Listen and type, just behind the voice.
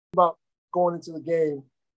about going into the game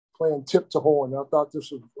playing tip to horn. I thought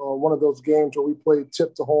this was one of those games where we played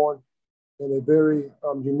tip to horn in a very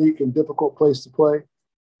unique and difficult place to play.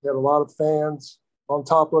 We had a lot of fans on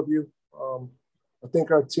top of you. I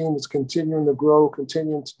think our team is continuing to grow,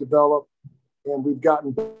 continuing to develop, and we've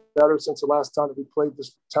gotten better since the last time that we played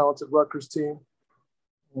this talented Rutgers team.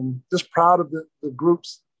 And just proud of the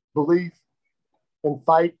group's belief and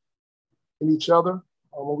fight in each other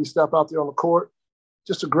when we step out there on the court.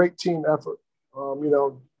 Just a great team effort.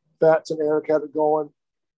 Fats and Eric had it going,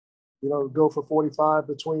 go for 45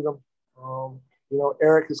 between them.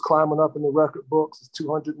 Eric is climbing up in the record books. It's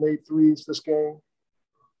 208 threes this game.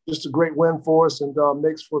 Just a great win for us and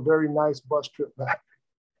makes for a very nice bus trip back.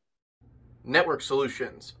 Network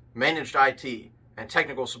solutions, managed IT, and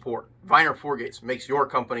technical support. Viner Forgates makes your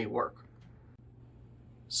company work.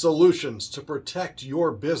 Solutions to protect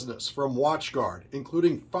your business from WatchGuard,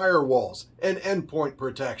 including firewalls and endpoint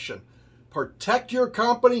protection. Protect your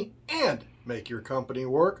company and make your company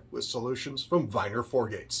work with solutions from Viner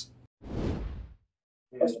Forgates.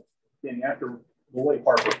 And after the way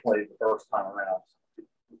Harper played the first time around, it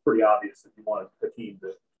was pretty obvious that you wanted the team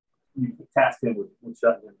to you tasked him with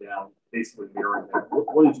shutting him down, basically mirroring him.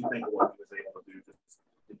 What did you think of what he was able to do just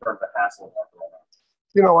in terms of hassling that?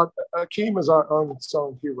 Akeem is our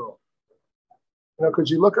unsung hero. Because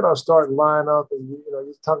you look at our starting lineup and,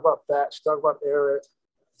 you talk about Thatch, you talk about Eric,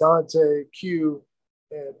 Dante, Q,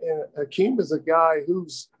 and Akeem is a guy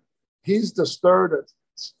he's the straw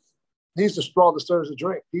that stirs the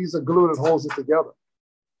drink. He's the glue that holds it together.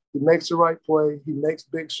 He makes the right play. He makes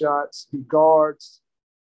big shots. He guards.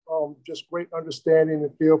 Just great understanding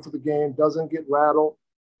and feel for the game, doesn't get rattled,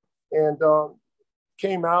 and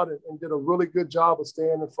came out and did a really good job of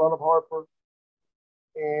staying in front of Harper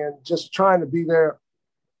and just trying to be there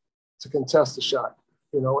to contest the shot,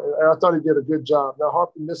 and I thought he did a good job. Now,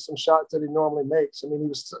 Harper missed some shots that he normally makes. I mean, he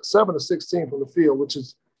was 7 of 16 from the field, which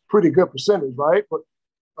is pretty good percentage, right? But,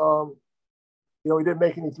 he didn't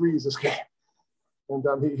make any threes this game. And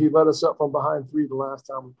he let us up from behind three the last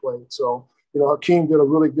time we played. So, Hakeem did a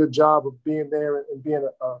really good job of being there and being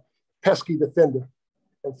a pesky defender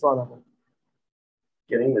in front of him.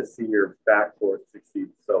 Getting to see your backcourt succeed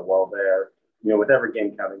so well there, with every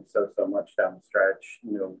game counting so much down the stretch,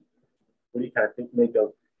 what do you kind of make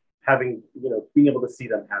of having, being able to see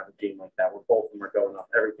them have a game like that where both of them are going up,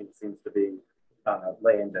 everything seems to be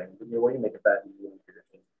landing. What do you make of that in your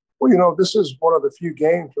team? Well, this is one of the few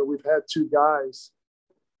games where we've had two guys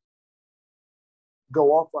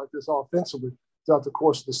go off like this offensively throughout the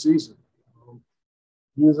course of the season.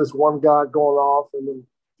 Usually it's one guy going off and then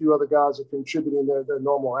a few other guys are contributing their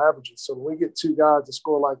normal averages. So when we get two guys to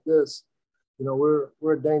score like this,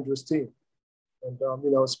 we're a dangerous team. And,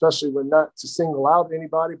 especially when not to single out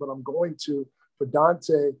anybody, but I'm going to, for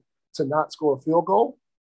Dante to not score a field goal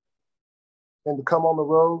and to come on the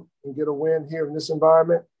road and get a win here in this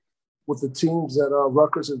environment with the teams that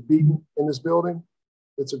Rutgers has beaten in this building,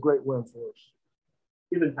 it's a great win for us.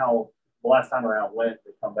 Given how the last time around went,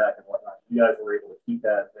 they come back and whatnot, you guys were able to keep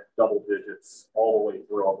that at double digits all the way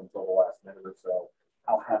through up until the last minute or so.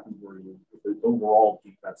 How happy were you with the overall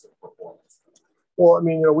defensive performance? Well,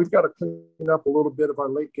 we've got to clean up a little bit of our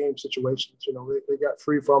late game situations. They got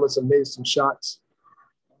free from us and made some shots.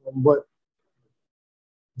 But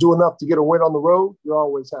do enough to get a win on the road, you're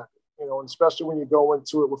always happy. And especially when you go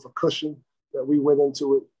into it with a cushion that we went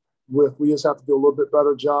into it with. We just have to do a little bit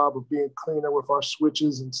better job of being cleaner with our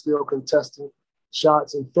switches and still contesting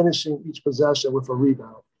shots and finishing each possession with a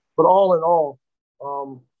rebound. But all in all,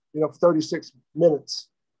 for 36 minutes,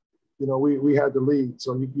 we had the lead.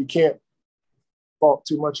 So you can't fault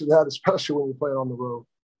too much of that, especially when you play it on the road.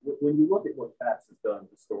 When you look at what Fats has done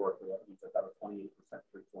historically, he's about a 28%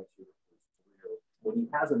 three-point shooter for his career. When he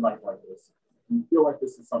has a night like this, do you feel like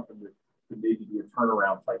this is something that could maybe be a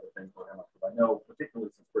turnaround type of thing for him? Because I know,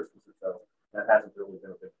 particularly since Christmas or so, that hasn't really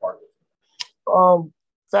been a big part of it.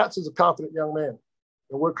 Fats is a confident young man,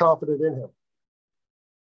 and we're confident in him.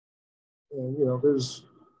 And, there's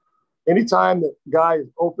anytime that guy is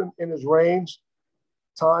open in his range,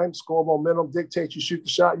 time, score momentum dictates you shoot the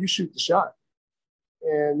shot.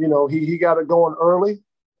 And, he got it going early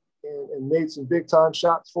and made some big time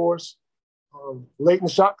shots for us late in the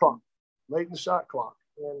shot clock.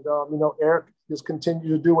 And, Eric just continued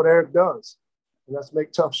to do what Eric does, and that's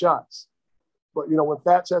make tough shots. But, when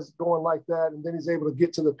Fats has it going like that, and then he's able to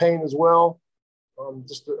get to the paint as well,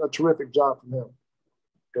 just a terrific job from him.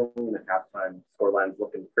 Going into halftime, scoreline's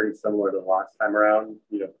looking pretty similar to the last time around.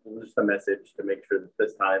 Just a message to make sure that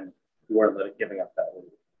this time you weren't giving up that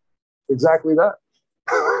lead. Exactly that.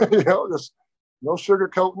 Just no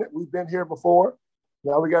sugarcoating it. We've been here before.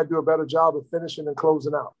 Now we got to do a better job of finishing and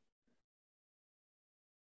closing out.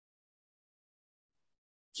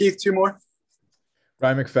 Keith, two more.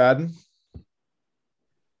 Ryan McFadden.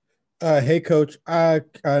 Hey, Coach.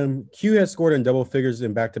 Q has scored in double figures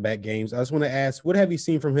in back-to-back games. I just want to ask, what have you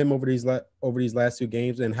seen from him over these last two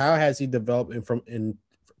games, and how has he developed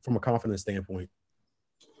from a confidence standpoint?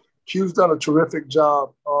 Q's done a terrific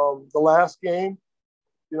job. The last game,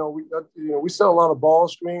 we set a lot of ball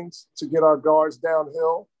screens to get our guards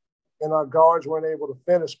downhill, and our guards weren't able to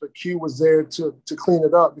finish. But Q was there to clean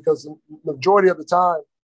it up, because the majority of the time,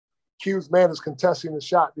 Q's man is contesting the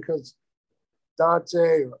shot, because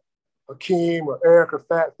Dante or Hakeem or Eric or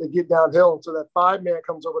Fat, they get downhill until that 5-man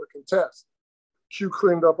comes over to contest. Q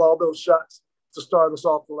cleaned up all those shots to start us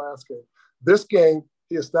off the last game. This game,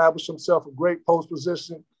 he established himself a great post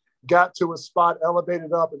position, got to his spot,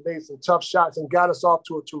 elevated up, and made some tough shots and got us off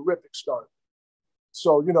to a terrific start.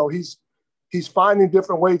 So, he's finding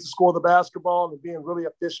different ways to score the basketball and being really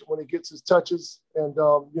efficient when he gets his touches. And,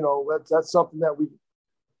 that's something that we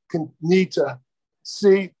need to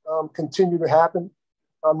see continue to happen.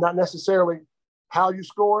 Not necessarily how you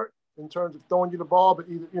score it in terms of throwing you the ball, but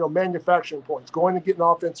either, manufacturing points, going and getting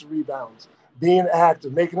offensive rebounds, being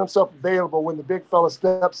active, making himself available when the big fella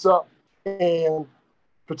steps up and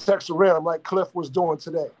protects the rim like Cliff was doing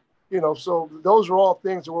today. So those are all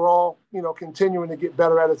things that we're all, continuing to get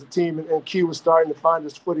better at as a team, and Q is starting to find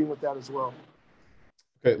his footing with that as well.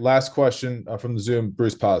 Okay, last question from the Zoom,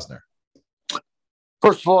 Bruce Posner.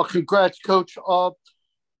 First of all, congrats, Coach.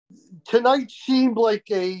 Tonight seemed like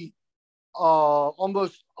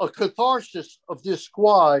almost a catharsis of this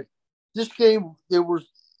squad. This game, there was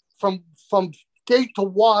from gate to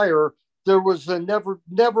wire, there was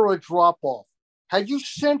never a drop off. Had you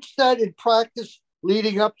sensed that in practice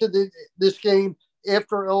leading up to this game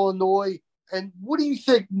after Illinois? And what do you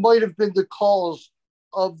think might have been the cause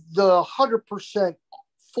of the 100%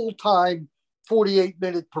 full-time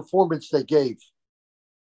 48-minute performance they gave?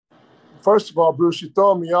 First of all, Bruce, you're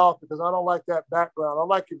throwing me off because I don't like that background. I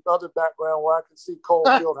like your other background where I can see Cole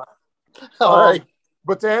Fieldhouse. All right.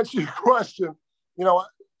 But to answer your question,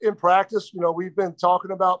 in practice, we've been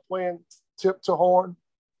talking about playing tip to horn,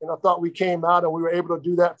 and I thought we came out and we were able to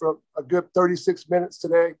do that for a good 36 minutes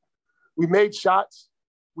today. We made shots.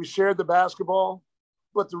 We shared the basketball.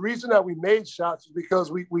 But the reason that we made shots is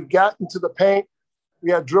because we got into the paint.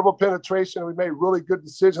 We had dribble penetration, and we made really good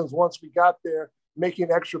decisions once we got there,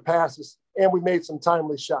 making extra passes, and we made some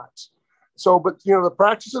timely shots. So, but, the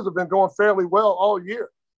practices have been going fairly well all year.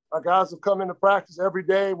 Our guys have come into practice every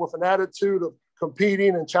day with an attitude of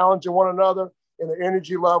competing and challenging one another, and the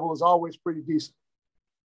energy level is always pretty decent.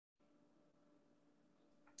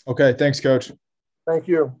 Okay, thanks, Coach. Thank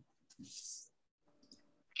you.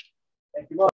 Thank you.